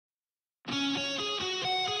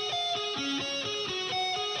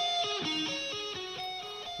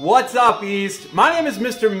What's up, East? My name is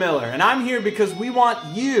Mr. Miller, and I'm here because we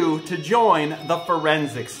want you to join the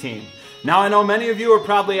forensics team. Now, I know many of you are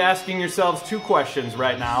probably asking yourselves two questions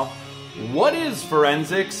right now. What is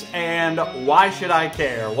forensics, and why should I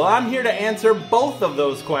care? Well, I'm here to answer both of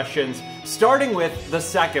those questions, starting with the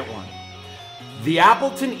second one. The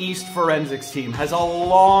Appleton East forensics team has a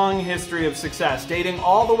long history of success, dating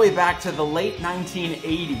all the way back to the late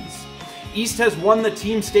 1980s. East has won the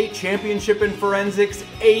team state championship in forensics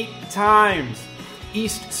 8 times.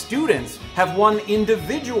 East students have won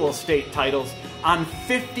individual state titles on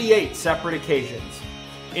 58 separate occasions.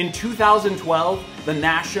 In 2012, the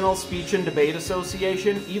National Speech and Debate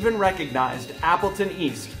Association even recognized Appleton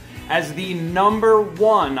East as the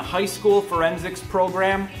 #1 high school forensics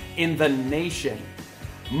program in the nation.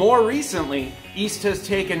 More recently, East has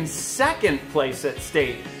taken second place at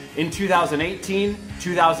state in 2018,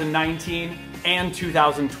 2019, and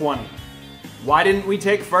 2020. Why didn't we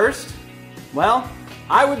take first? Well,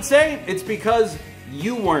 I would say it's because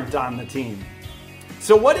you weren't on the team.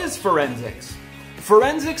 So what is forensics?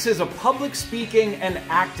 Forensics is a public speaking and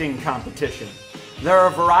acting competition. There are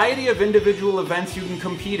a variety of individual events you can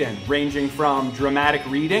compete in, ranging from dramatic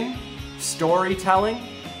reading, storytelling,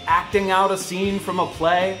 acting out a scene from a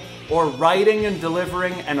play, or writing and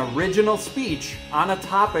delivering an original speech on a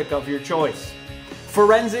topic of your choice.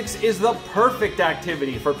 Forensics is the perfect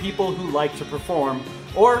activity for people who like to perform,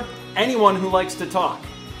 or anyone who likes to talk.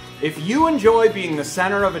 If you enjoy being the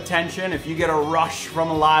center of attention, if you get a rush from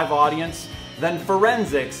a live audience, then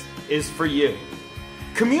forensics is for you.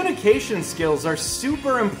 Communication skills are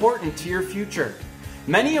super important to your future.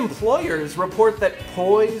 Many employers report that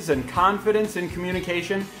poise and confidence in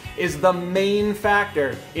communication is the main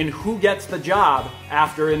factor in who gets the job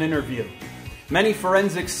after an interview. Many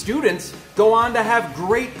forensic students go on to have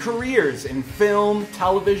great careers in film,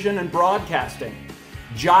 television, and broadcasting.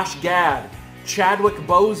 Josh Gad, Chadwick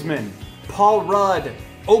Boseman, Paul Rudd,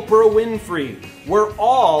 Oprah Winfrey were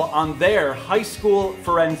all on their high school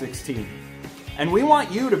forensics team. And we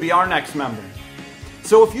want you to be our next member.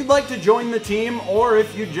 So if you'd like to join the team, or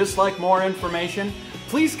if you'd just like more information,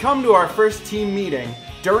 please come to our first team meeting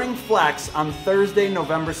during Flex on Thursday,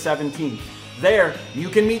 November 17th. There, you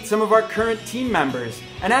can meet some of our current team members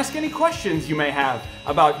and ask any questions you may have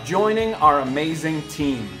about joining our amazing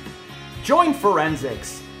team. Join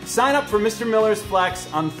forensics. Sign up for Mr. Miller's Flex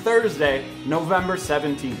on Thursday, November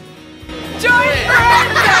 17th. Join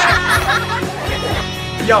forensics!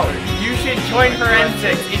 Yo, you should join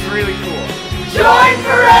forensics. It's really cool. Join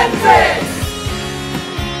forensics!